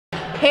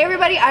Hey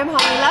everybody, I'm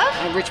Holly Love.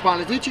 I'm Rich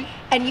Bonaducci.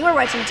 And you are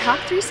watching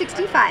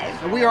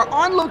Talk365. And we are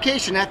on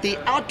location at the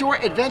Outdoor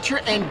Adventure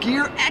and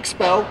Gear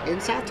Expo in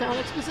Southtown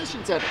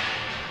Exposition Center.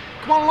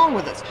 Come on along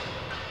with us.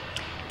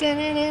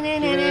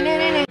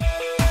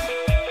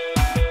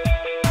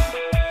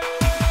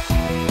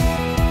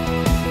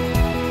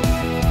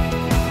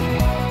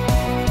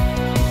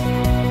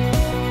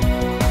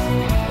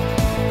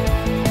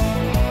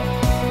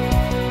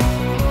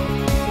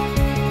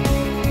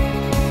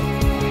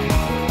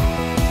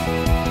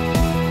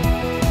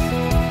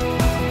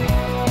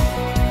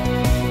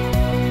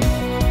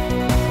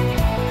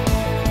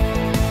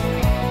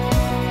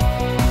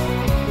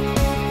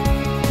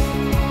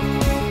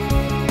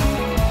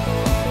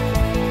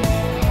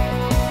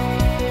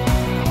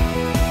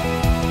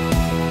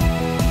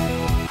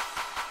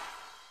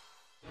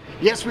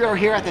 Yes, we are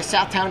here at the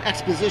Southtown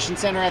Exposition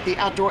Center at the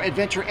Outdoor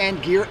Adventure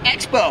and Gear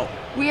Expo.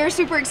 We are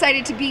super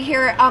excited to be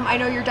here. I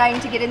know you're dying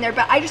to get in there,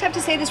 but I just have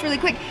to say this really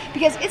quick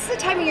because it's the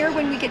time of year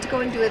when we get to go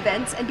and do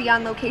events and be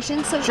on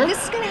location. So Sure.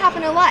 This is going to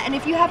happen a lot. And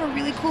if you have a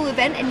really cool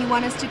event and you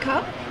want us to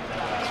come,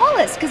 call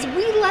us because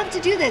we love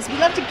to do this. We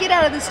love to get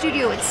out of the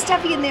studio. It's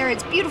stuffy in there,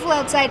 it's beautiful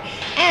outside,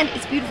 and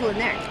it's beautiful in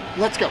there.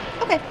 Let's go.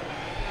 Okay.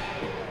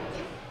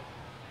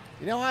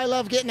 You know, I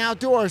love getting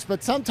outdoors,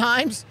 but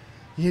sometimes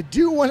you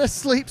do want to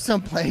sleep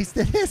someplace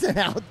that isn't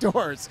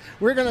outdoors.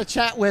 We're going to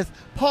chat with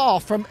Paul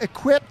from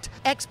Equipped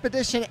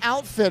Expedition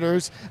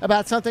Outfitters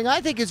about something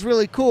I think is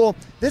really cool.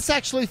 This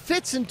actually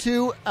fits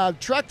into a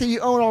truck that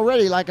you own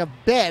already, like a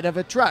bed of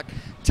a truck.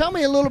 Tell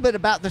me a little bit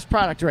about this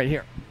product right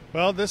here.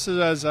 Well, this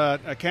is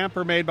a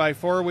camper made by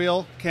Four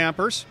Wheel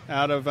Campers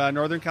out of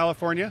Northern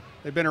California.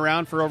 They've been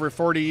around for over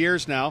 40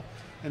 years now,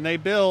 and they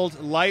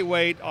build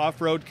lightweight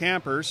off-road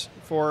campers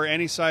for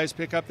any size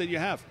pickup that you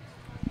have.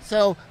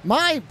 So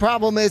my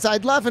problem is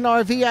I'd love an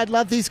RV, I'd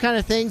love these kind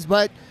of things,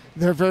 but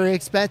they're very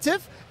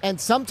expensive. And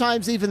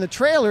sometimes even the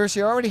trailers,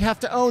 you already have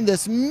to own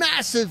this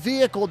massive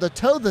vehicle to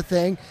tow the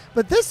thing.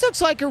 But this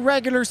looks like a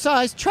regular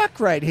sized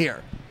truck right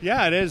here.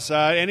 Yeah, it is.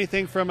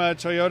 Anything from a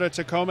Toyota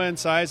Tacoma in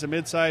size, a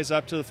mid-size,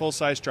 up to the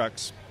full-size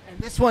trucks. And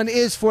this one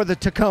is for the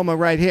Tacoma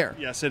right here.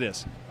 Yes, it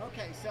is.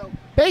 Okay, so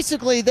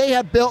basically they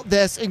have built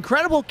this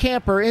incredible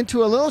camper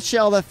into a little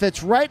shell that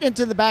fits right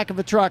into the back of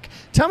a truck.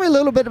 Tell me a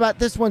little bit about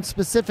this one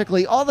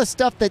specifically, all the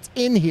stuff that's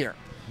in here.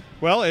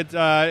 Well,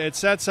 it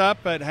sets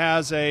up. It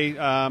has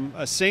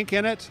a sink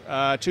in it,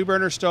 a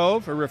 2-burner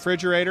stove, a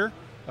refrigerator,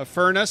 a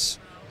furnace,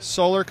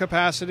 solar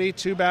capacity,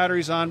 2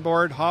 batteries on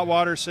board, hot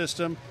water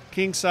system,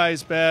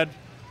 king-size bed,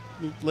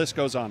 list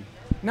goes on.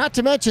 Not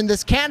to mention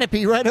this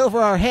canopy right over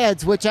our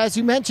heads, which, as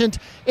you mentioned,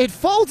 it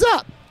folds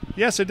up.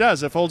 Yes, it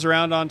does. It folds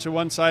around onto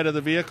one side of the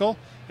vehicle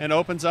and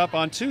opens up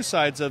on 2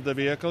 sides of the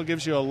vehicle.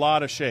 Gives you a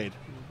lot of shade.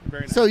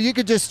 Very nice. So you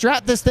could just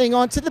strap this thing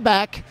onto the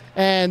back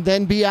and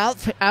then be out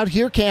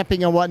here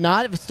camping and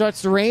whatnot. If it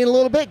starts to rain a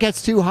little bit,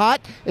 gets too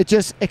hot, it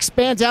just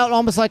expands out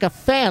almost like a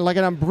fan, like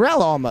an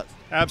umbrella almost.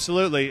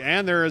 Absolutely.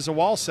 And there is a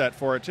wall set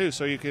for it, too,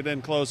 so you could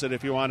enclose it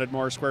if you wanted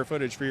more square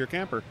footage for your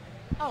camper.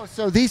 Oh,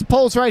 so these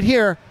poles right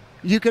here,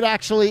 you could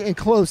actually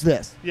enclose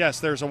this. Yes,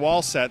 there's a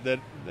wall set that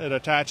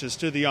attaches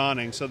to the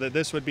awning so that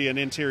this would be an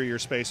interior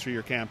space for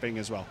your camping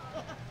as well.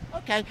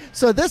 Okay,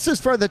 so this is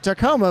for the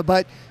Tacoma,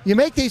 but you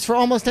make these for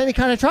almost any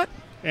kind of truck?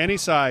 Any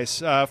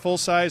size, full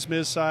size,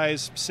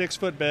 mid-size,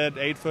 6-foot bed,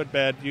 8-foot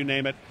bed, you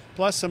name it,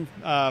 plus some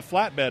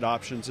flatbed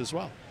options as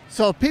well.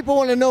 So if people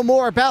want to know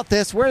more about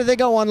this, where do they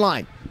go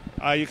online?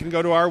 You can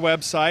go to our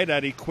website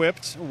at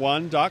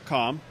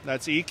equipped1.com.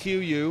 That's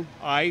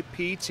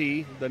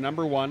EQUIPT, the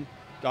number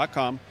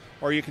 1.com.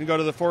 Or you can go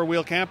to the Four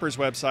Wheel Campers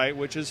website,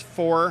 which is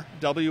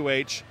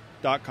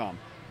 4wh.com.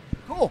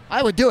 Cool,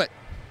 I would do it.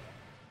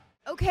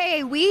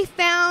 Okay, we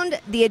found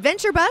the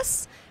adventure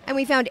bus and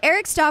we found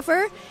Eric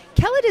Stoffer.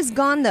 Kellett is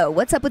gone though.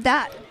 What's up with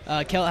that?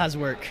 Kellett has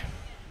work.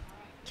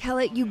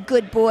 Kellett, you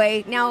good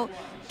boy. Now,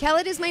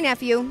 Kellett is my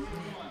nephew,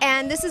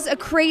 and this is a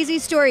crazy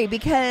story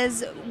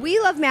because we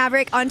love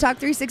Maverik on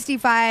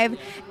Talk365,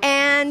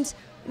 and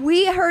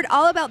we heard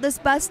all about this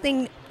bus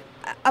thing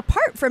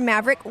apart from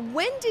Maverik.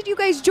 When did you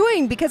guys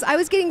join? Because I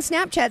was getting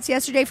Snapchats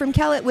yesterday from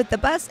Kellett with the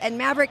bus and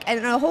Maverik,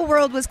 and the whole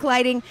world was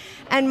colliding,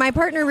 and my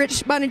partner,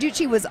 Rich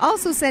Bonaducci, was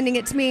also sending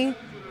it to me.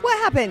 What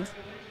happened?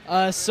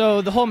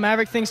 So the whole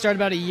Maverik thing started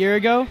about a year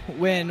ago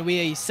when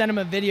we sent them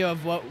a video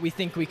of what we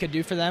think we could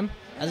do for them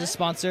as a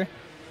sponsor.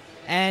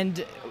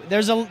 And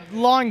there's a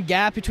long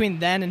gap between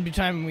then and the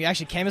time we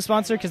actually became a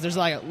sponsor because there's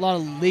like a lot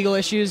of legal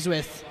issues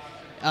with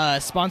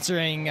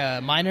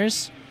sponsoring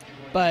minors.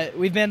 But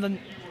we've been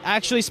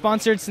actually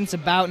sponsored since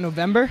about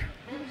November.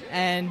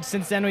 And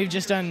since then we've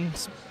just done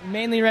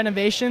mainly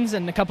renovations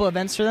and a couple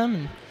events for them.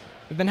 And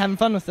we've been having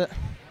fun with it.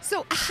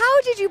 So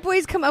how did you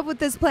boys come up with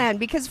this plan?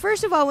 Because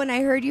first of all, when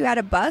I heard you had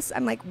a bus,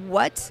 I'm like,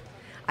 what?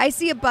 I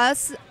see a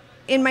bus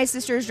in my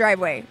sister's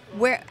driveway.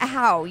 Where?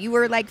 How? You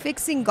were like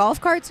fixing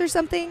golf carts or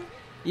something?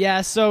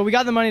 Yeah, so we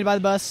got the money to buy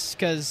the bus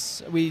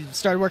because we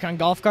started working on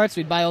golf carts.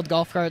 We'd buy old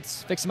golf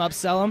carts, fix them up,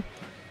 sell them.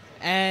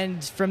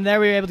 And from there,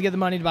 we were able to get the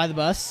money to buy the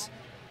bus.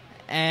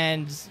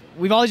 And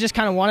we've always just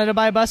kind of wanted to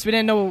buy a bus. We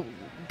didn't know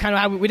kind of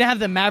how we didn't have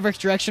the Maverik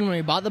direction when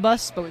we bought the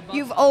bus, but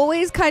You've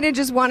always kind of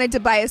just wanted to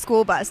buy a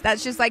school bus.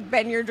 That's just like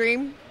been your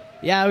dream?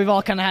 Yeah, we've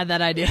all kind of had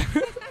that idea.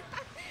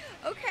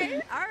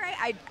 Okay, all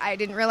right. I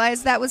didn't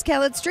realize that was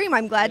Kellett's dream.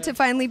 I'm glad to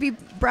finally be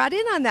brought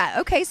in on that.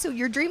 Okay, so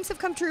your dreams have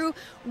come true.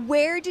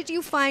 Where did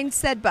you find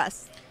said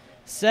bus?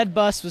 Said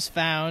bus was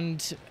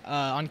found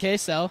on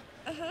KSL.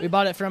 We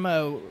bought it from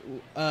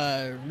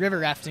a river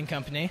rafting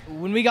company.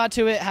 When we got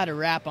to it, it had a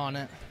wrap on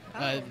it,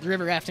 the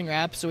river rafting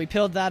wrap. So we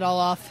peeled that all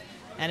off,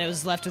 and it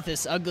was left with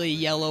this ugly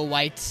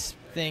yellow-white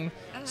thing.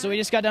 So we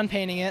just got done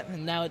painting it,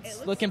 and now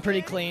it's looking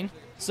pretty clean.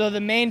 So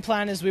the main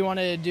plan is we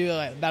wanted to do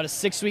about a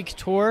 6-week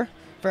tour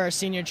for our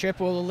senior trip.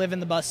 We'll live in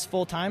the bus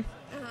full time.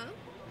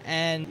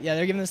 And yeah,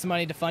 they're giving us the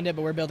money to fund it,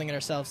 but we're building it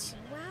ourselves.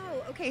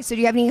 Wow, okay, so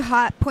do you have any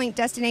hot point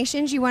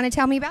destinations you want to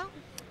tell me about?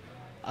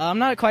 I'm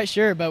not quite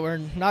sure, but we're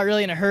not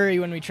really in a hurry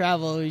when we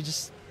travel. We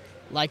just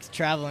like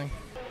traveling.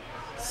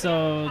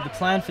 So the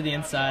plan for the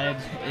inside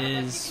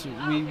is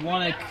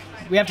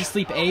we have to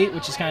sleep 8,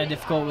 which is kind of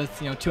difficult with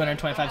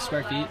 225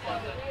 square feet.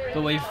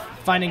 But we're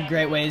finding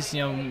great ways,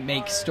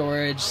 make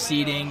storage,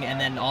 seating, and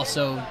then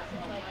also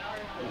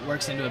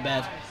works into a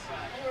bed.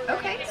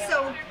 Okay,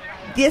 so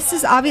this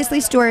is obviously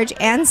storage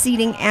and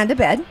seating and a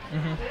bed.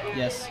 Mm-hmm.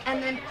 Yes.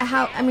 And then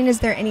is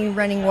there any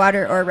running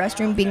water or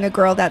restroom? Being a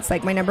girl, that's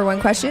like my number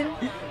one question.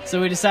 So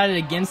we decided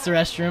against the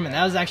restroom, and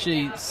that was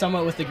actually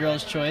somewhat with the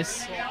girls'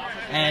 choice.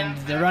 And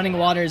the running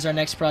water is our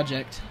next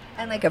project.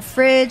 And like a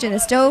fridge and a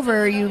stove,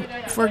 or are you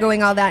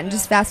foregoing all that and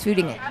just fast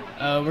fooding it?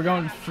 We're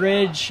going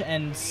fridge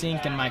and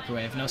sink and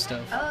microwave, no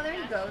stove. Oh, there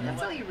you go.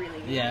 That's all you really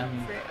need. Yeah.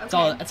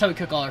 Okay. That's how we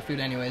cook all our food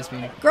anyways.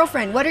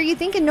 Girlfriend, what are you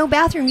thinking? No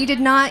bathroom.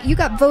 You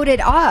got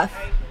voted off.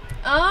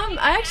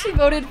 I actually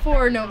voted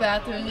for no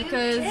bathroom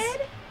because,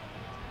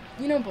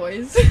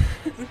 boys.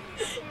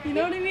 You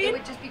know what I mean? It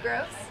would just be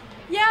gross?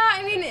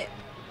 Yeah,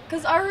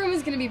 because our room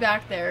is going to be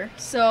back there,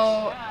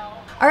 so...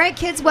 All right,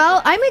 kids.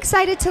 Well, I'm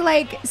excited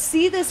to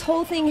see this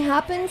whole thing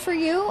happen for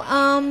you,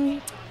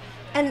 and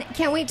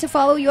can't wait to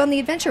follow you on the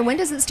adventure. When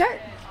does it start?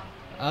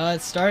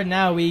 It started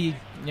now. We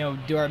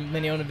do our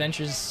mini own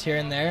adventures here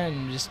and there,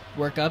 and just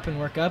work up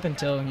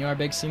until our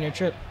big senior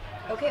trip.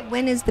 Okay.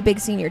 When is the big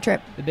senior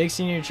trip? The big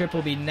senior trip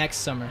will be next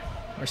summer.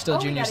 We're still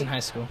juniors in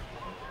high school.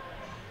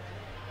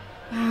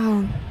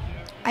 Wow.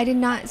 I did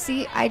not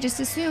see. I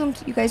just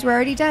assumed you guys were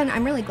already done.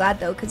 I'm really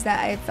glad though, because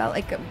I felt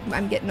like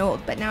I'm getting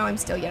old, but now I'm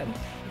still young.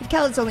 If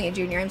Kellett's only a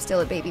junior, I'm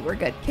still a baby. We're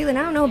good. Caitlin,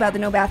 I don't know about the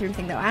no bathroom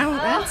thing though.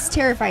 That's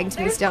terrifying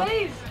to me still.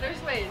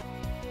 There's ways.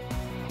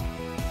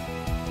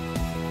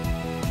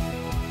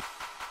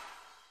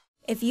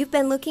 If you've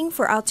been looking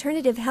for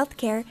alternative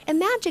healthcare,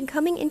 imagine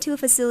coming into a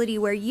facility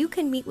where you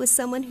can meet with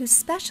someone who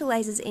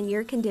specializes in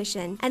your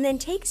condition and then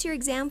takes your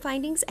exam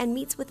findings and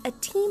meets with a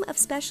team of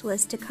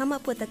specialists to come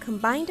up with a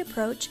combined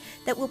approach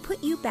that will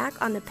put you back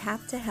on the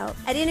path to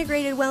health. At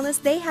Integrated Wellness,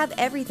 they have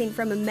everything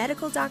from a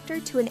medical doctor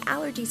to an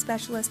allergy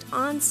specialist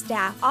on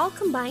staff. All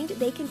combined,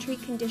 they can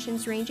treat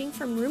conditions ranging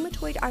from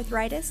rheumatoid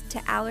arthritis to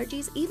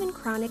allergies, even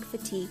chronic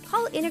fatigue.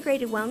 Call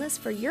Integrated Wellness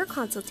for your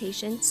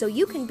consultation so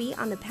you can be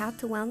on the path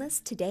to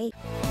wellness today.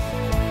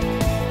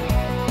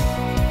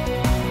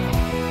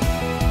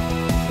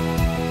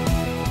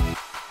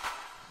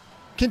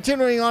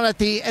 Continuing on at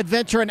the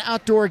Adventure and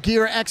Outdoor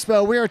Gear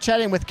Expo, we are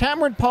chatting with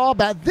Cameron Paul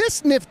about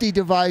this nifty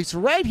device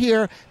right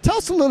here. Tell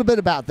us a little bit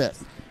about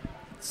this.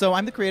 So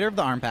I'm the creator of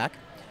the arm pack.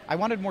 I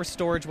wanted more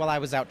storage while I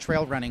was out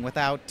trail running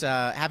without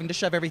having to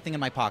shove everything in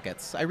my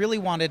pockets. I really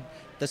wanted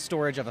the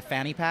storage of a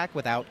fanny pack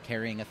without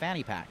carrying a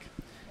fanny pack.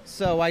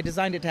 So I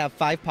designed it to have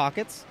 5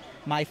 pockets.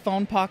 My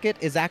phone pocket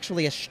is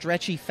actually a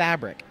stretchy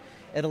fabric.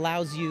 It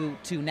allows you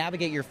to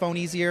navigate your phone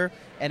easier,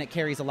 and it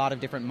carries a lot of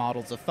different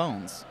models of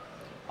phones.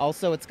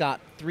 Also, it's got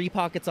 3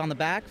 pockets on the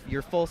back,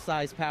 your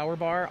full-size power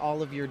bar,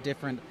 all of your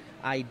different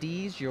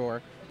IDs,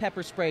 your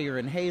pepper spray, your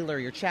inhaler,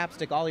 your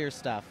chapstick, all your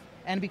stuff.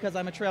 And because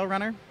I'm a trail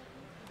runner,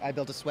 I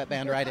built a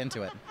sweatband right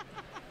into it.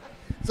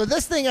 So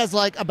this thing has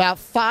about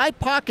 5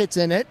 pockets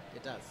in it.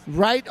 It does.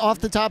 Right off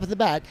the top of the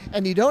bat,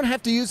 and you don't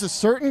have to use a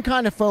certain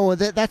kind of phone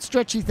with it. That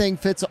stretchy thing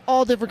fits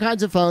all different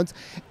kinds of phones,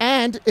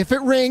 and if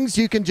it rings,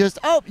 you can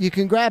you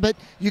can grab it.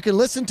 You can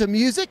listen to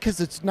music because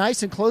it's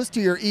nice and close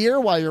to your ear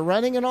while you're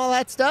running and all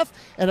that stuff,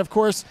 and of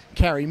course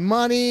carry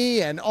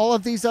money and all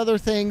of these other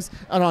things,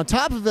 and on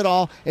top of it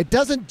all, it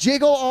doesn't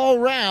jiggle all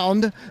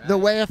around the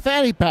way a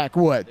fanny pack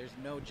would. There's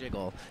no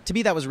jiggle. To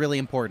me, that was really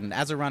important.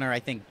 As a runner, I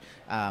think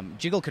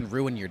jiggle can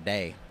ruin your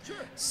day. Sure.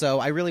 So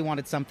I really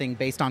wanted something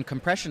based on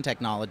compression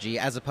technology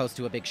as opposed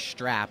to a big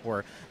strap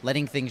or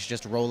letting things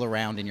just roll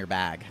around in your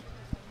bag.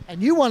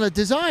 And you won a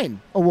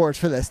design award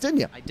for this, didn't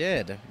you? I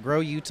did.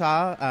 Grow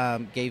Utah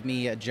gave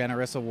me a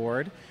generous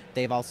award.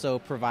 They've also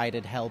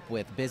provided help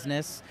with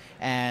business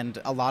and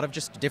a lot of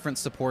just different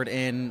support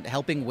in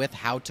helping with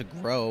how to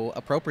grow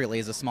appropriately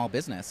as a small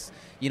business.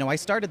 I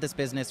started this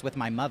business with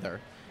my mother.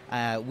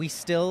 We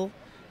still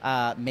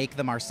make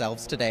them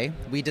ourselves today.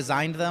 We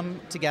designed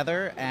them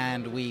together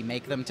and we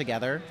make them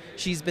together.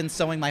 She's been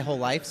sewing my whole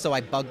life, so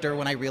I bugged her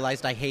when I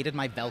realized I hated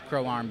my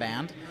Velcro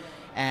armband,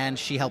 and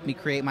she helped me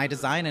create my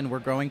design, and we're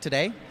growing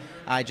today.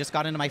 I just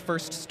got into my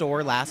first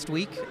store last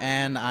week,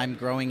 and I'm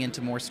growing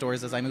into more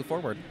stores as I move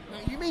forward.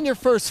 You mean your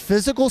first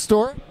physical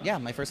store? Yeah,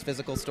 my first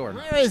physical store.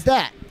 Where is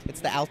that? It's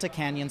the Alta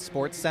Canyon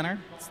Sports Center.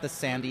 It's the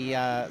Sandy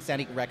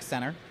Rec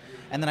Center.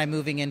 And then I'm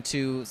moving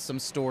into some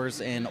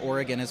stores in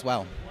Oregon as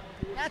well.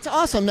 That's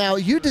awesome. Now,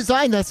 you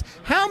designed this.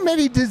 How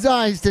many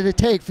designs did it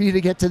take for you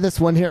to get to this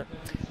one here?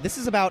 This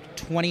is about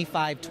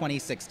 25,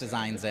 26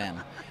 designs in.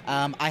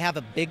 I have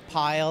a big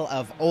pile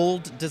of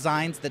old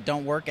designs that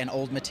don't work and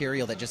old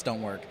material that just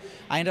don't work.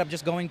 I ended up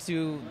just going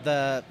to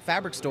the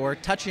fabric store,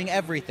 touching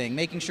everything,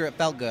 making sure it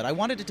felt good. I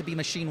wanted it to be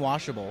machine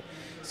washable,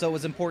 so it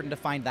was important to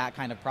find that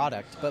kind of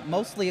product. But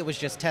mostly it was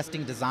just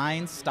testing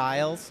designs,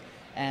 styles,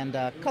 and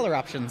color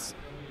options.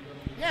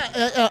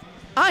 Yeah,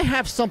 I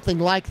have something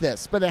like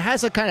this, but it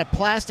has a kind of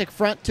plastic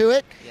front to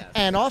it, Yes.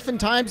 and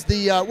oftentimes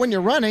when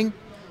you're running,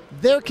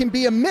 there can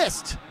be a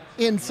mist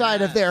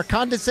inside of there.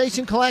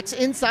 Condensation collects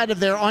inside of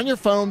there on your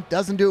phone.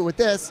 Doesn't do it with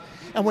this.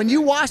 And when you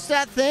wash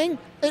that thing,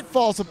 it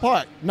falls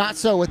apart. Not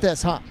so with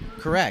this, huh?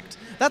 Correct.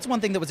 That's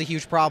one thing that was a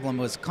huge problem,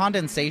 was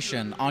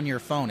condensation on your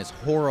phone is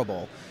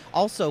horrible.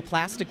 Also,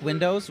 plastic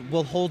windows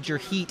will hold your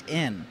heat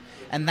in,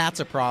 and that's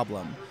a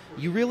problem.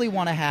 You really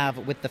want to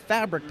have, with the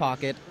fabric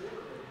pocket,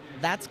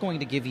 that's going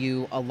to give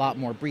you a lot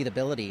more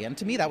breathability, and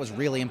to me that was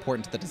really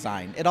important to the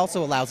design. It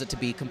also allows it to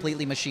be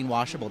completely machine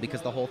washable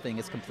because the whole thing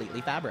is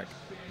completely fabric.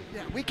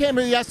 Yeah, we came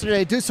here yesterday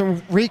to do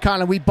some recon,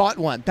 and we bought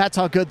one. That's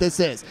how good this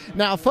is.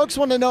 Now, if folks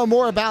want to know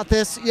more about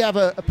this, you have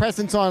a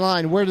presence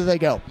online. Where do they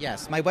go?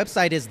 Yes, my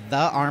website is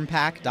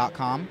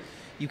thearmpack.com.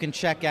 You can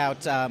check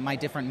out my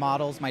different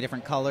models, my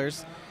different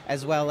colors,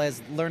 as well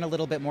as learn a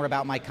little bit more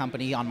about my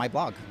company on my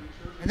blog.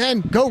 And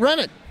then go run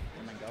it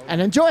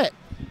and enjoy it.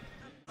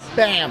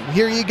 Bam,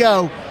 here you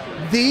go.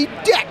 The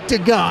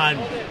Dectagon.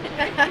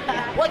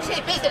 What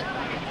shape is it?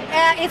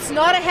 It's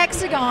not a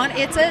hexagon,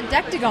 it's a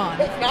dectagon.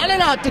 It's not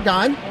an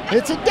octagon,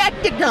 it's a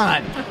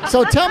Dectagon.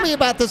 So tell me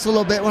about this a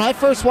little bit. When I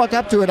first walked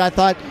up to it, I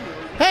thought,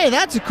 hey,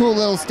 that's a cool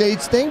little stage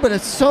thing, but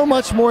it's so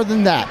much more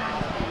than that.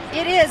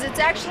 It is. It's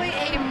actually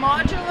a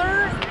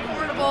modular,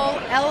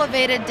 portable,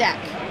 elevated deck.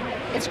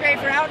 It's great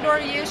for outdoor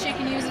use. You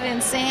can use it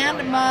in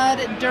sand, mud,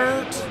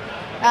 dirt,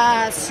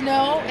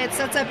 snow. It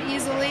sets up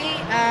easily.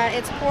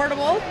 It's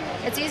portable.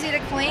 It's easy to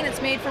clean.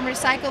 It's made from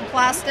recycled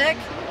plastic.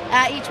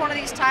 Each one of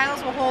these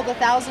tiles will hold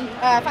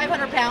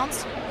 500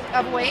 pounds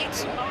of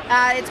weight.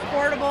 It's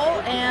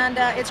portable, and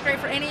it's great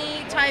for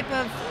any type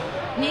of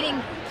needing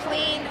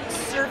clean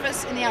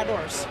surface in the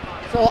outdoors.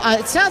 So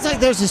it sounds like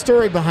there's a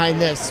story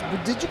behind this.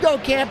 Did you go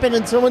camping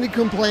and somebody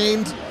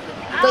complained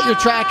that you're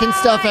tracking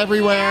stuff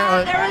everywhere?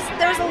 Yeah,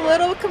 there was a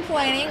little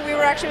complaining. We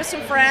were actually with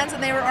some friends,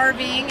 and they were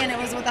RVing, and it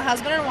was with a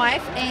husband and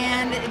wife.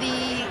 And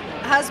the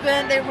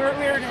husband, we were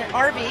in an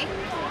RV,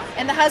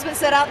 and the husband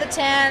set out the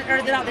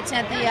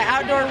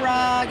outdoor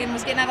rug, and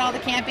was getting out all the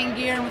camping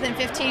gear. And within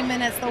 15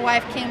 minutes, the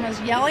wife Kim was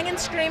yelling and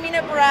screaming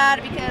at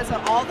Brad because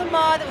of all the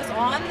mud that was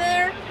on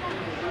their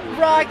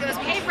rug. That was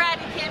Hey, Brad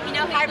and Kim, you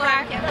know who Hi, you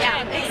Brad are. and Kim.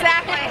 Yeah,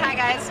 exactly. Hi,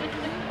 guys.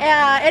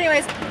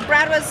 Anyways,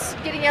 Brad was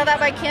getting yelled at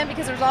by Kim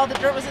because all the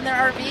dirt was in their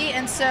RV,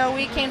 and so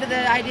we came to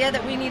the idea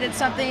that we needed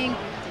something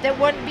that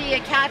wouldn't be a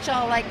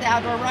catch-all like the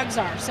outdoor rugs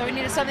are. So we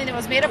needed something that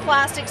was made of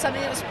plastic,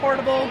 something that was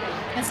portable,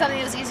 and something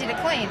that was easy to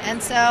clean.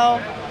 And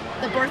so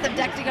the birth of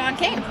Dectagon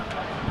came.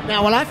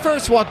 Now, when I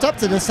first walked up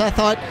to this, I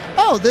thought,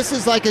 oh, this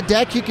is like a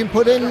deck you can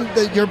put in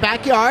your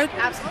backyard.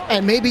 Absolutely.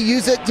 And maybe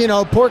use it,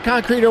 pour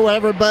concrete or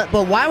whatever. But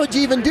why would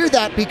you even do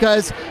that?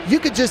 Because you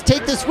could just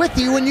take this with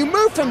you when you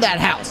move from that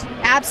house.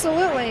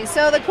 Absolutely.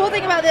 So the cool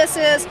thing about this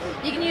is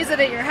you can use it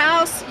at your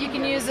house, you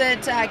can use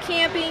it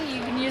camping,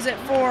 you can use it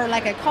for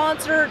like a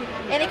concert,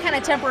 any kind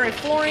of temporary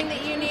flooring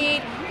that you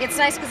need. It's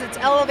nice because it's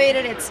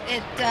elevated. It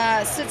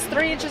sits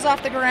 3 inches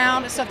off the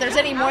ground. So if there's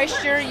any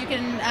moisture, you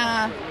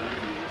can...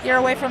 you're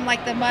away from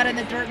like the mud and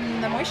the dirt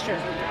and the moisture.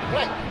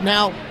 Right.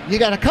 Now, you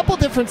got a couple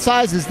different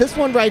sizes. This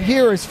one right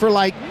here is for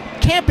like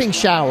camping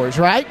showers,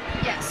 right?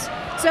 Yes.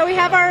 So we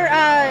have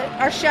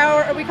our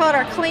shower, we call it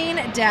our clean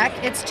deck.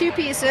 It's 2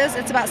 pieces.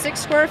 It's about 6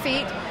 square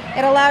feet.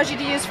 It allows you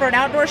to use for an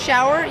outdoor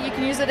shower. You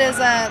can use it as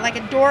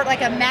a door,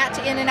 like a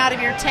mat in and out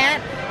of your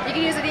tent. You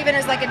can use it even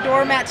as like a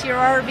doormat to your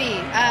RV.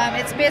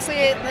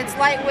 It's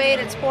lightweight,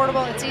 it's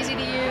portable, it's easy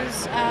to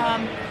use.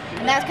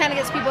 And that kind of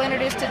gets people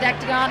introduced to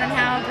Dectagon and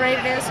how great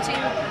it is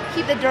to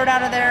keep the dirt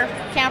out of their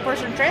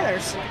campers and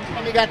trailers.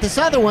 And you got this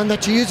other one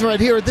that you use right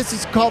here. This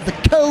is called the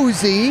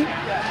Cozy.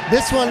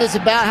 This one is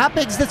about, how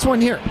big is this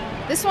one here?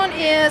 This one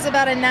is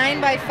about a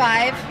 9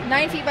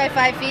 feet by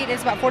 5 feet.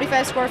 It's about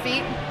 45 square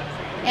feet.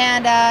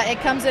 And it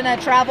comes in a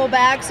travel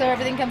bag, so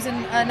everything comes in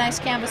a nice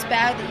canvas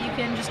bag that you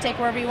can just take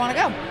wherever you want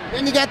to go.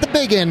 Then you got the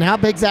big one. How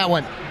big's that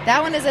one?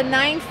 That one is a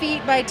 9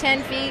 feet by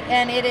 10 feet,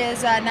 and it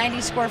is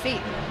 90 square feet.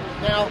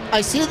 Now, I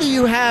see that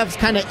you have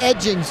kind of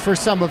edgings for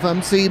some of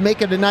them, so you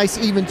make it a nice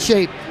even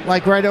shape,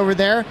 like right over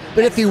there.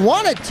 But if you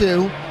wanted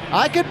to,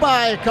 I could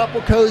buy a couple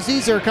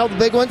cozies or a couple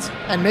big ones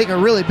and make a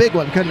really big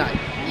one, couldn't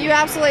I? You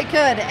absolutely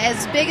could.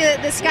 As big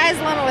as the sky's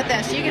the limit with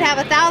this. You could have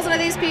 1,000 of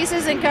these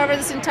pieces and cover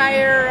this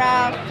entire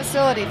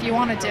facility if you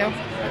wanted to.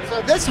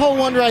 So this whole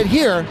one right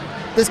here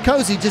this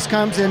cozy just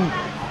comes in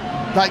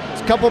like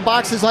a couple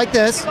boxes like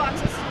this. 2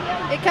 boxes.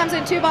 It comes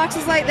in 2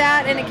 boxes like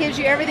that, and it gives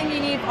you everything you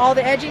need, all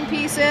the edging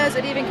pieces.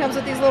 It even comes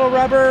with these little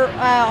rubber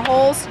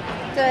holes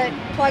to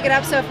plug it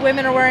up, so if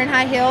women are wearing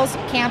high heels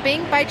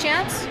camping by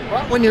chance.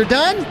 Well, when you're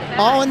done,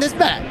 all in this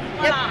bag.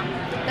 Yep.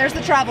 There's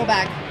the travel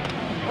bag.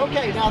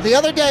 Okay, now the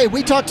other day,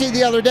 we talked to you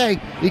the other day,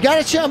 you got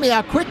to show me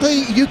how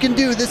quickly you can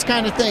do this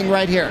kind of thing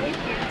right here.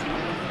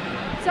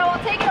 So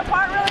I'll take it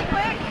apart really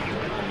quick.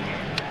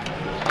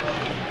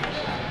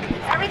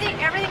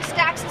 Everything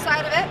stacks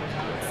inside of it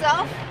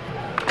itself.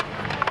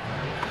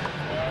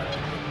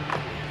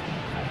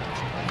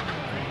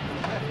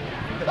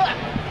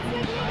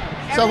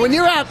 So when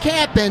you're out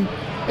camping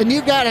and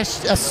you've got a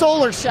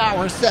solar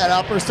shower set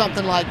up or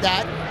something like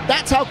that,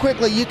 that's how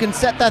quickly you can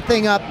set that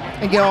thing up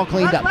and get all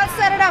cleaned up. Let's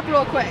set it up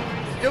real quick.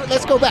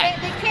 Let's go back.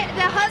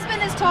 The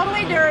husband is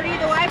totally dirty.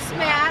 The wife's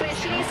mad, and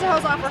she needs to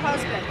hose off her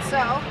husband.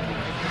 So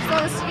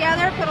this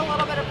together. Put a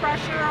little bit of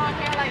pressure on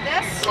here like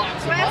this.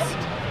 Twist.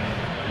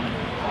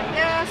 Like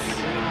this.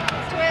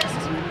 Twist.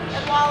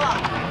 And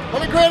voila.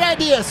 What a great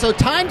idea. So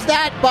times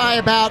that by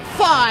about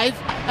 5,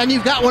 and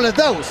you've got one of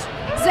those.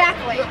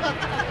 Exactly.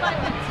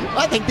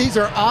 I think these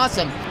are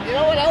awesome. You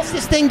know what else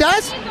this thing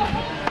does?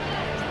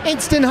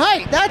 Instant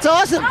height. That's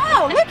awesome.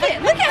 Oh, look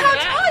at how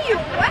tall you.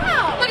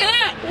 Wow. Look at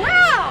that.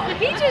 Wow.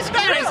 He just grew.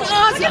 That is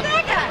awesome. Look at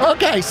that guy.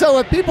 Okay, so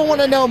if people want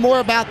to know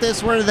more about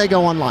this, where do they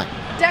go online?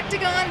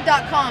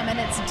 Dectagon.com, and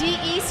it's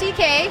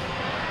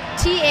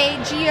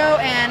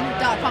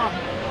DECKTAGON.com.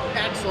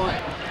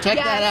 Excellent. Check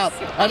that out.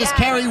 Yes. I just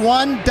carry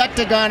one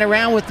Dectagon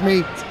around with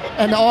me,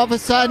 and all of a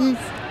sudden,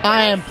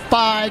 I am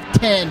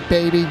 5'10",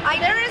 baby.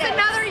 There is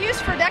another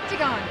use for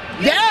Dectagon.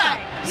 Yeah.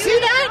 See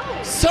that?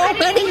 So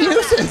many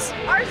uses.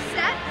 Our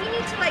set, we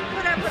need to like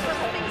put up with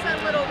those things on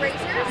little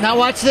razors. Now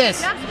watch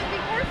this. That's gonna be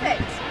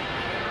perfect.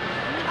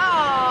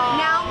 Oh.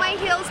 Now my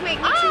heels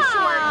make me too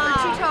short or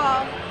too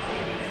tall.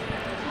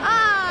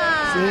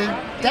 See?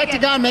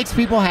 Dectagon makes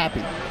people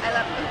happy. I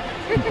love it.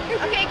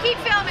 Okay, keep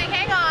filming.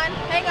 Hang on.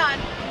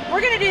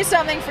 We're going to do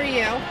something for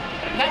you.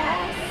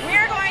 We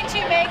are going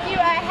to make you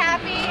a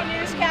happy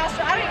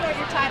newscaster. I don't even know what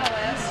your title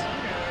is.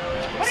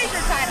 What is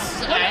your title?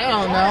 I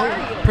don't know.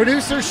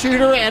 Producer,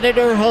 shooter,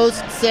 editor,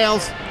 host,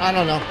 sales. I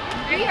don't know.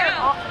 There you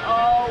go.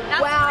 Oh,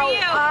 That's wow. for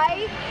you.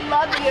 I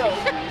love you.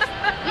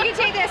 You can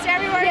take this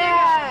everywhere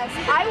Yes.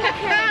 I will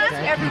carry this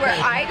everywhere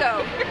I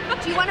go.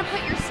 Do you want to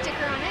put your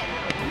sticker on it?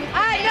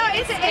 No,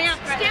 it's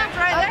stamped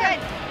right there. Okay,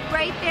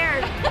 right there.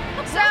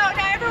 So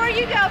now everywhere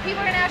you go,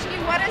 people are going to ask you,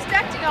 what is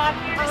Dectagon?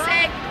 You're going to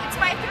say, it's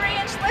my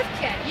 3-inch lift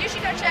kit. You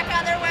should go check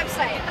out their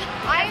website.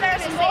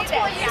 There's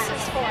multiple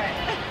uses for it.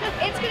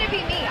 It's going to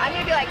be me. I'm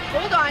going to be like,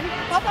 hold on.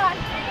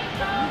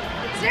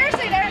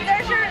 Seriously,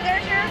 there's your.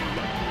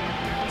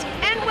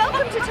 And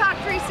welcome to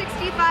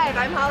Talk365.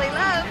 I'm Holly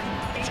Love.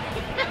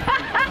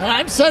 And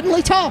I'm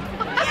suddenly tall.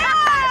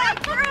 Yeah,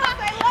 Bruce,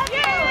 I love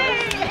you.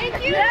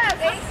 Thank you. Yes.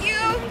 Thank you.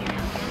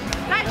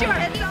 Not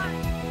yours.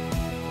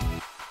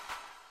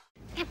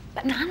 Yeah,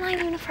 but an online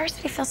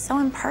university feels so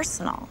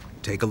impersonal.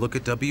 Take a look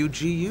at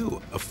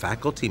WGU. A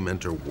faculty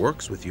mentor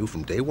works with you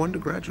from day 1 to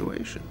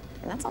graduation.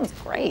 And that sounds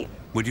great.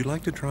 Would you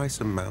like to try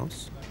some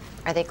mouse?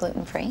 Are they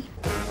gluten-free?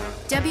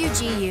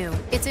 WGU.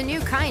 It's a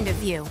new kind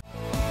of you.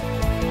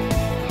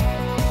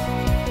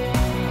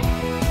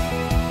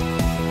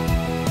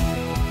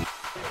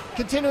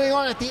 Continuing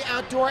on at the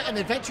Outdoor and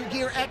Adventure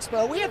Gear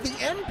Expo, we have the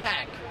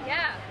MPAC.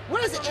 Yeah.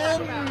 What does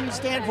M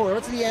stand for?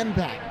 What's the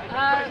MPAC?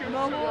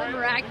 Mobile,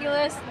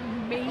 miraculous,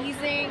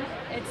 amazing.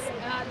 It's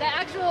the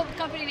actual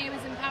company name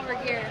is Empower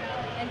Gear,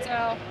 and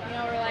so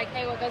we're like,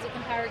 hey, what goes with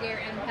Empower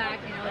Gear? MPAC.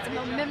 It's a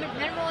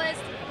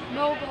minimalist,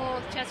 mobile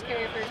chest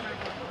carrier for your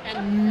smartphone.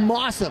 And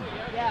awesome.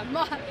 Yeah,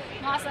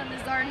 awesome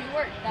is our new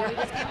word that we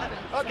just came up with.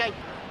 Okay.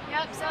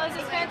 Yep, so this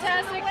is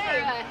fantastic for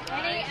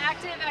any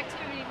active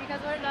activity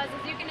because what it does is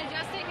you can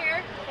adjust it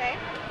here. Okay.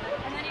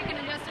 And then you can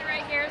adjust it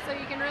right here so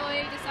you can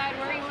really decide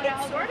where you want to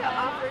hold Sort your of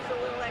phone. offers a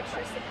little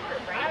extra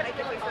support, right? Like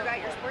if we forgot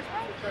your sports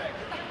bra.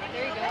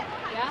 There you go.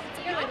 Yeah, it's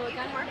a good way to look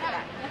at it.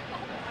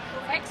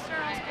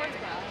 External sports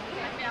bra.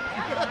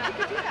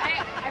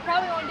 I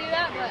probably won't do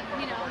that, but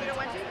You don't want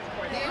to?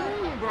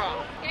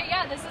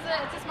 yeah, it's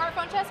a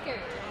smartphone chest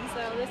carrier. And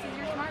so this is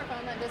your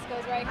smartphone that just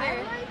goes right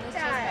here. I like This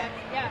that.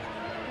 Just, yeah.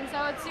 And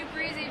so it's super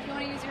easy if you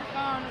want to use your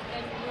phone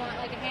and you want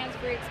like a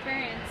hands-free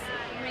experience.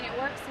 I mean, it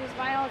works through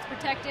vinyl. It's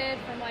protected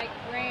from like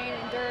rain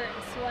and dirt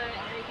and sweat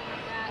and everything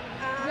like that.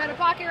 You've got a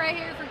pocket right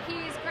here for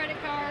keys,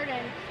 credit card,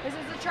 and this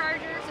is the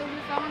charger. So if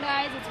your phone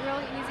dies, it's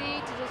really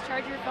easy to just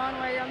charge your phone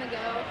while you're on the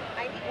go.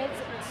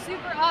 It's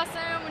super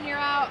awesome when you're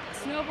out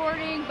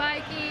snowboarding,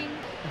 biking.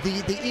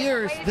 The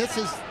ears. This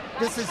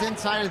is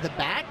inside of the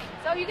back.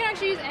 So you can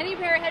actually use any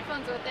pair of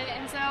headphones with it,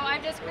 and so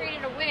I've just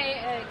created a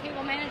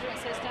cable management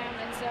system,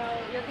 and so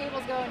your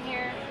cables go in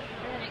here,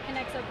 and then it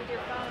connects up with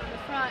your phone on the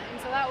front, and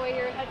so that way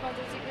your headphones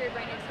are secured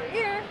right next to your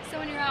ear, so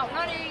when you're out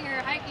running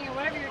or hiking or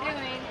whatever you're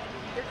doing,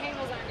 your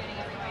cables aren't getting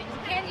everywhere. You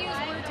can use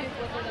Bluetooth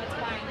with it, that's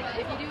fine, but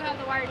if you do have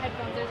the wired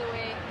headphones, there's a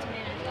way to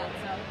manage that.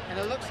 that. So. And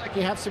it looks like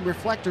you have some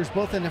reflectors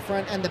both in the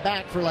front and the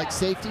back for like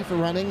safety for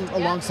running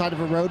alongside of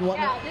a road and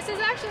whatnot. Yeah, this is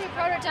actually a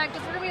prototype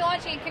because we're going to be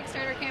launching a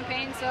Kickstarter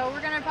campaign, so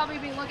we're going to probably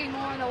be looking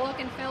more on the look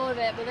and feel of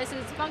it, but this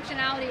is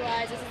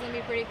functionality-wise, this is going to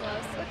be pretty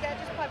close. Look, that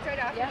just popped right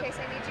off in case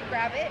I need to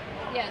grab it.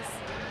 Yes.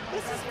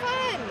 This is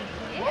fun.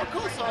 Well,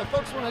 cool. So if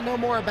folks want to know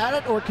more about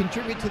it or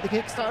contribute to the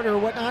Kickstarter or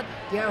whatnot,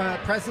 do you have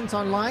a presence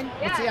online?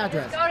 What's the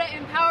address? Go to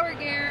Empower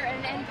Gear,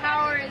 and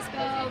Empower is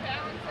spelled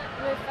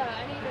with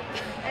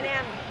an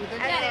M.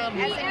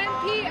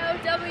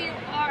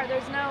 E-M-P-O-W-R.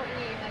 There's no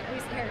E, like we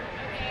here.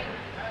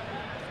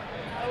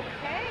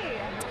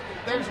 Okay.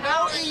 There's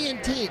no E in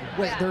T.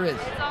 Wait, there is.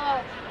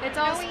 It's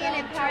all No E in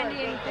spelled Empower.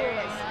 trendy and cool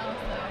right now.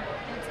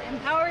 So it's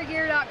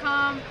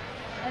empowergear.com,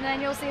 and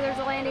then you'll see there's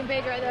a landing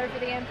page right there for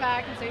the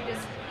impact, and so you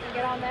just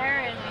get on there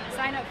and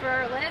sign up for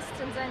our list,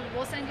 and then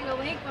we'll send you a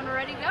link when we're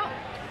ready to go.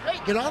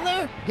 Great. Get on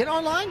there. Get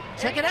online.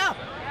 Check it out.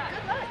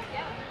 Good luck.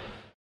 Yeah.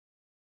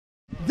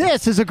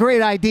 This is a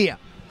great idea.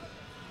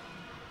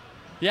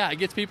 Yeah, it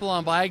gets people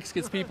on bikes,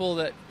 gets people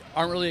that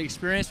aren't really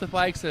experienced with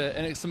bikes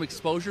and some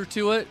exposure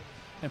to it,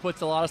 and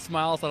puts a lot of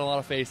smiles on a lot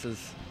of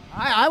faces.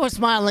 I was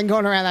smiling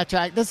going around that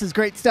track. This is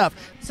great stuff.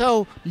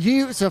 So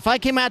if I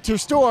came out to your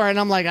store and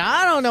I'm like,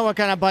 I don't know what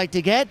kind of bike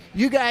to get,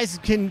 you guys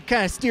can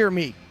kind of steer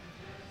me.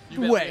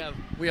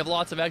 We have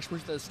lots of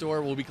experts at the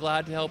store. We'll be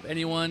glad to help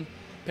anyone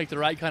pick the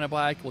right kind of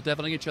bike. We'll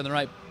definitely get you on the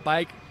right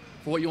bike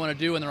for what you want to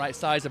do and the right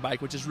size of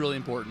bike, which is really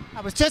important.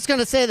 I was just going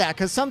to say that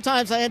because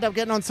sometimes I end up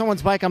getting on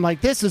someone's bike. I'm like,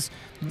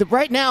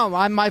 right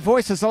now my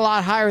voice is a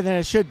lot higher than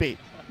it should be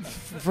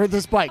for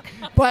this bike.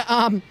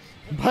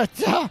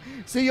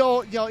 So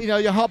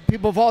you'll help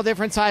people of all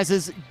different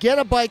sizes get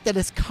a bike that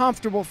is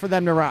comfortable for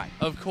them to ride.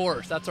 Of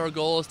course, that's our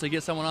goal, is to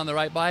get someone on the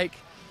right bike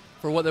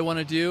for what they want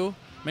to do.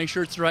 Make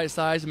sure it's the right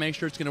size and make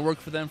sure it's going to work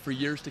for them for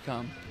years to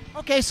come.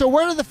 Okay, so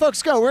where do the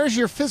folks go? Where's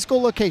your physical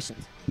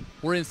locations?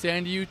 We're in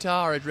Sandy,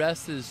 Utah. Our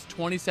address is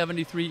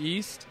 2073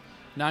 East,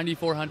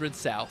 9400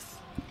 South.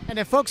 And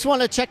if folks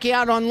want to check you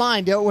out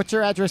online, what's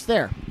your address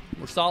there?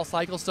 We're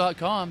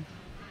saltcycles.com.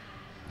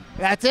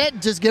 That's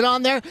it? Just get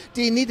on there?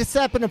 Do you need to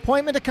set up an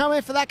appointment to come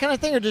in for that kind of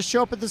thing, or just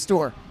show up at the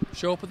store?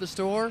 Show up at the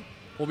store.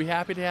 We'll be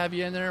happy to have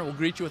you in there. We'll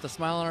greet you with a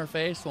smile on our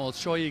face, and we'll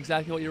show you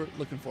exactly what you're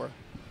looking for.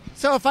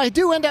 So if I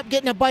do end up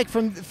getting a bike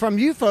from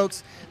you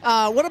folks,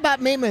 what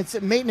about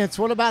maintenance?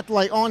 What about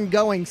like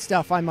ongoing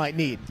stuff I might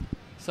need?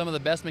 Some of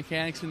the best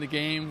mechanics in the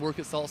game work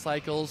at Salt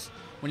Cycles.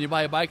 When you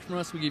buy a bike from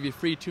us, we give you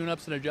free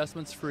tune-ups and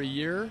adjustments for a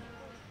year.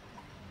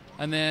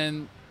 And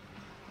then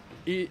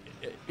even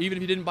if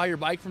you didn't buy your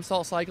bike from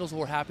Salt Cycles,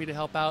 we're happy to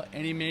help out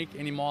any make,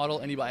 any model,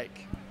 any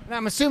bike. And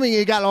I'm assuming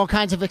you got all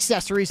kinds of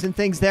accessories and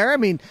things there. I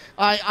mean,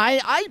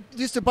 I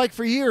used to bike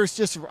for years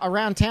just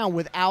around town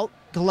without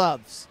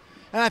gloves.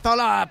 And I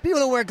thought, people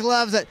don't wear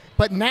gloves.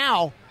 But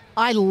now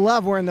I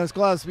love wearing those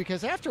gloves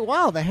because after a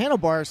while, the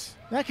handlebars,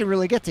 that can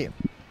really get to you.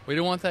 We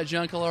don't want that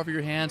junk all over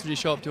your hands when you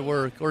show up to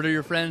work or to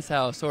your friend's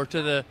house or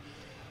to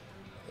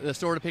the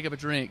store to pick up a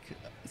drink.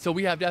 So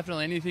we have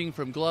definitely anything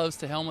from gloves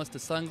to helmets to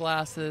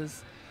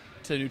sunglasses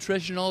to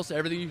nutritionals,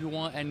 everything you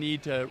want and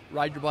need to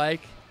ride your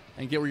bike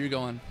and get where you're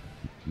going.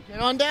 Get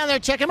on down there,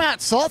 check them out,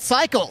 Salt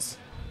Cycles.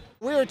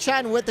 We were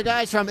chatting with the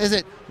guys from, is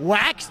it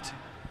Waxed?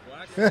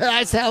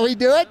 That's how we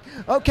do it?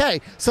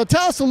 Okay, so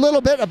tell us a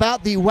little bit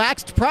about the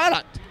Waxed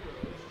product.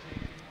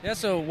 Yeah,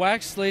 so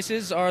waxed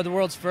laces are the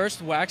world's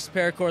first waxed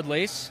paracord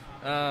lace.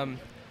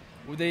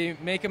 They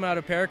make them out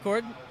of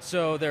paracord,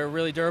 so they're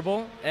really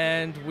durable,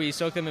 and we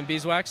soak them in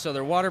beeswax, so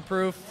they're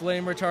waterproof,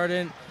 flame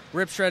retardant,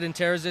 rip, shred, and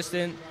tear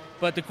resistant.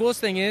 But the coolest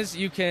thing is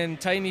you can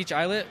tighten each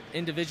eyelet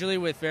individually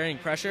with varying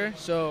pressure.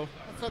 So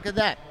let's look at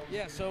that.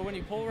 Yeah, so when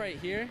you pull right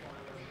here,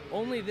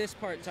 only this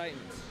part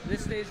tightens.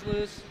 This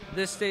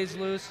stays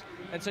loose,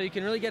 and so you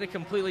can really get a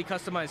completely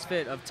customized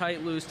fit of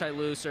tight, loose,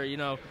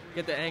 or,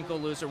 get the ankle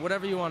loose or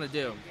whatever you want to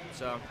do.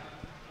 So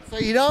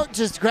you don't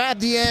just grab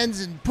the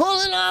ends and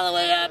pull it all the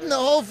way up and the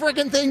whole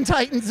freaking thing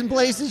tightens in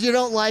places you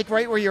don't like,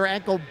 right where your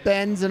ankle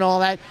bends and all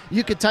that.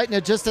 You could tighten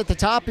it just at the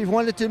top if you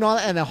wanted to and all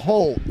that, and a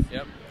hole.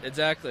 Yep,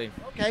 exactly.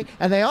 Okay,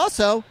 and they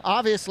also,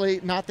 obviously,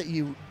 not that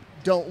you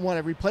don't want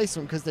to replace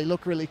them because they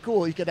look really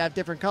cool. You could have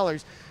different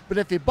colors. But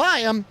if you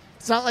buy them,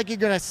 it's not like you're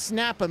going to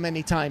snap them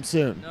anytime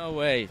soon. No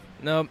way.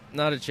 Nope,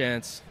 not a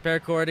chance.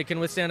 Paracord, it can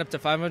withstand up to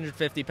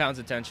 550 pounds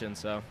of tension,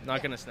 so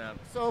not going to snap.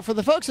 So for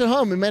the folks at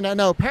home who may not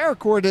know,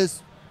 paracord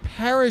is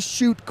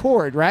parachute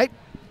cord, right?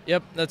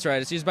 Yep, that's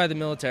right. It's used by the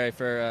military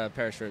for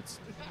parachutes.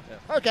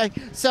 Yep. Okay,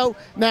 so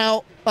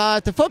now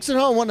if the folks at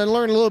home want to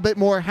learn a little bit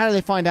more, how do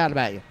they find out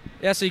about you?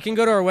 Yeah, so you can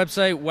go to our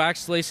website,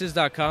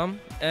 waxedlaces.com,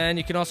 and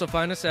you can also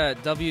find us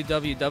at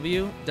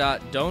www.don't.ski.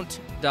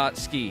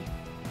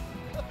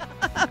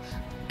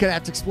 Gonna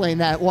have to explain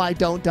that. Why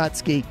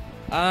don't.ski?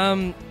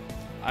 I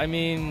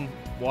mean,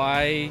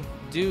 why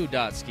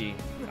do.ski?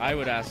 I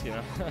would ask,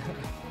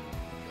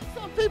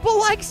 Some people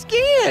like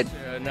skiing.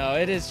 No,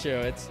 it is true.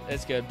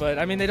 It's good, but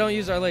I mean, they don't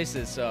use our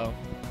laces, so.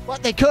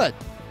 But they could.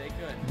 They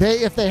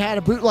could. If they had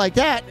a boot like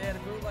that. If they had a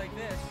boot like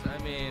this, I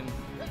mean,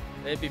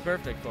 it'd be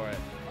perfect for it.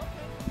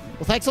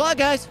 Well, thanks a lot,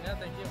 guys. Yeah,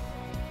 thank you.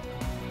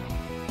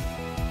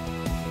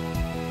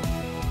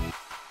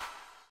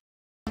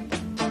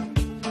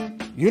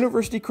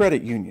 University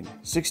Credit Union,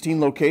 16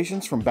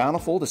 locations from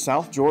Bountiful to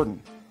South Jordan.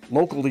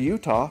 Local to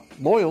Utah,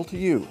 loyal to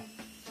you.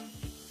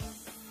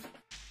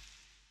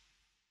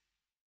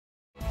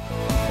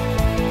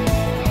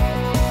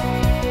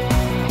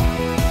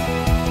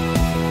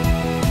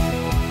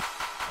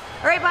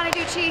 All right,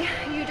 Bonaducci,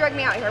 you drug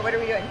me out here. What are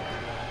we doing?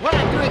 What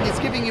I'm doing is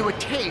giving you a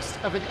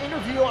taste of an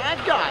interview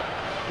I've got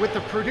with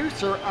the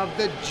producer of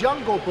The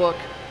Jungle Book,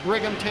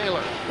 Brigham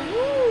Taylor.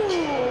 Ooh,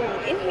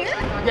 in here?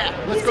 Yeah,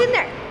 let's He's go. in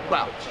there.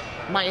 Well,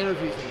 my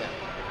interview's in there.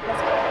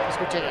 Let's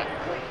go check it out.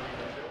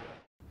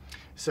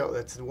 So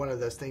that's one of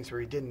those things where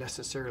you didn't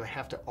necessarily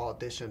have to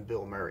audition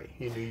Bill Murray.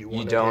 You knew you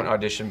wanted. You don't him.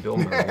 audition Bill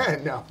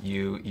Murray. No.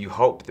 You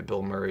hope that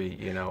Bill Murray,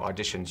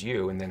 auditions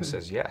you and then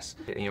says yes.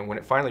 When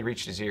it finally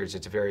reached his ears,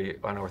 it's a very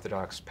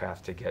unorthodox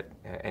path to get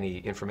any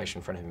information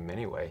in front of him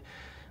anyway.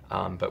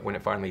 But when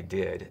it finally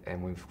did,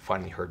 and we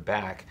finally heard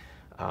back,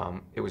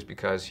 it was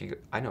because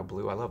I know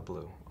Blue. I love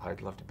Blue.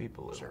 I'd love to be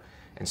Blue. Sure.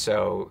 And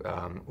so,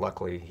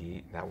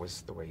 luckily, that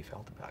was the way he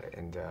felt about it,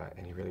 and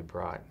he really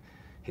brought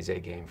his A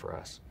game for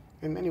us.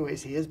 In many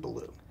ways, he is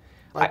Blue.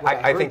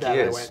 I think he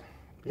is. Went,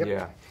 yep.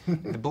 Yeah.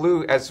 The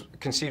Blue, as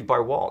conceived by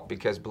Walt,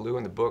 because Blue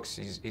in the books,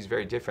 he's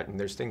very different, and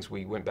there's things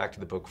we went back to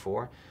the book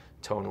for,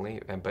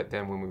 tonally, but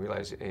then when we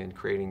realized in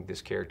creating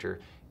this character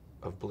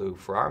of Blue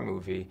for our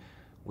movie,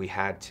 we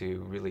had to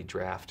really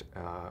draft,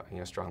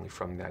 strongly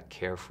from that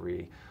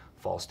carefree,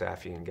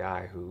 Falstaffian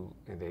guy who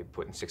they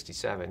put in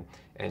 '67.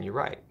 And you're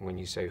right, when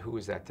you say, who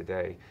is that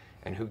today,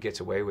 and who gets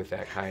away with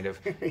that kind of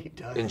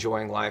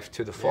enjoying life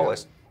to the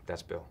fullest,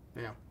 that's Bill.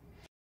 Yeah.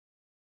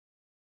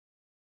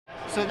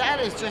 So that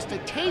is just a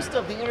taste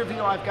of the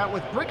interview I've got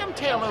with Brigham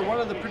Taylor, one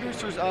of the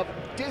producers of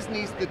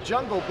Disney's The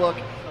Jungle Book,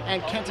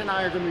 and Kent and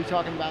I are going to be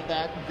talking about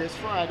that this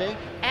Friday,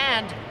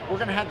 and we're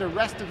going to have the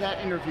rest of that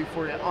interview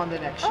for you on the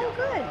next show. Oh,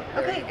 good.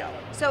 There Okay. you go.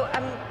 So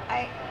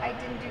I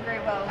didn't do very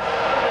well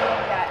getting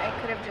over that.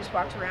 I could have just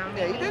walked around.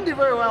 Yeah, you didn't do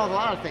very well with a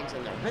lot of things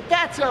in there, but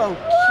that's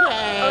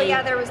okay. Oh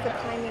yeah, there was the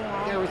climbing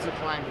wall. There was the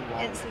climbing wall.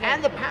 Incident.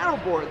 And the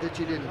paddleboard that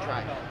you didn't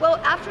try. Well,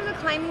 after the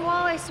climbing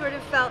wall, I sort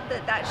of felt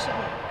that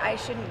I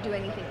shouldn't do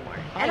anything more.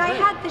 I And I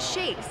agree. had the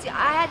shakes.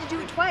 I had to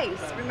do it twice.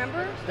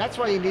 Remember? That's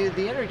why you needed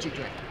the energy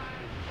drink.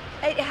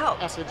 It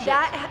helped. Acid shakes.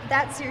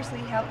 That seriously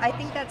helped. I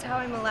think that's how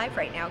I'm alive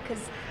right now,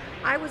 because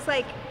I was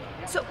like,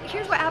 so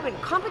here's what happened.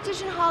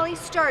 Competition Holly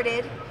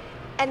started,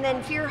 and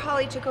then Fear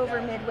Holly took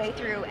over midway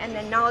through, and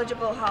then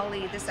Knowledgeable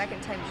Holly the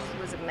second time just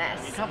was a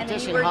mess.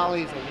 Competition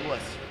Holly is a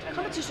wuss.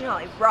 Competition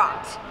Holly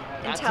rocked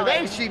Not until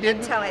today, she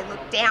didn't. Until I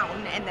looked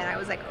down, and then I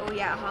was like, oh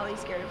yeah, Holly's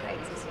scared of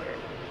heights this year.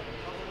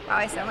 Wow,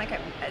 I sound like a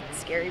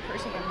scary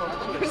person with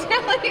multiple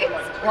personalities.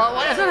 Well,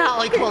 why doesn't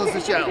Holly close the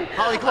show?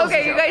 Holly, close the show.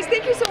 Okay, you guys,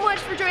 thank you so much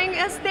for joining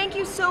us. Thank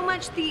you so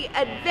much, the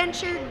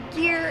Adventure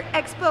Gear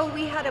Expo.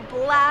 We had a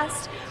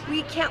blast.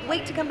 We can't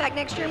wait to come back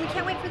next year, and we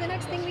can't wait for the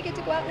next thing we get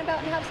to go out and about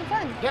and have some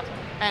fun. Yep,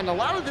 and a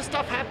lot of this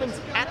stuff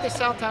happens at the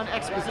Southtown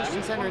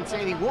Exposition Center in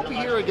Sandy. We'll be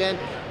here again.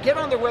 Get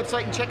on their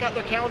website and check out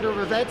their calendar of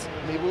events.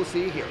 Maybe we'll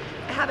see you here.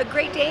 Have a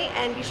great day,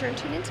 and be sure and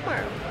tune in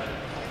tomorrow.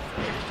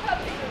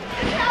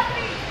 It's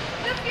happening!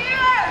 The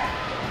fear!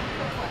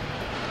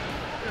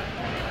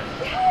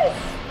 Yes!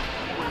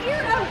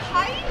 Fear of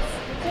heights?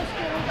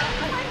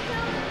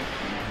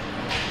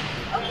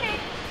 Okay.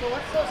 So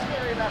what's so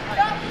scary about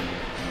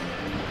heights?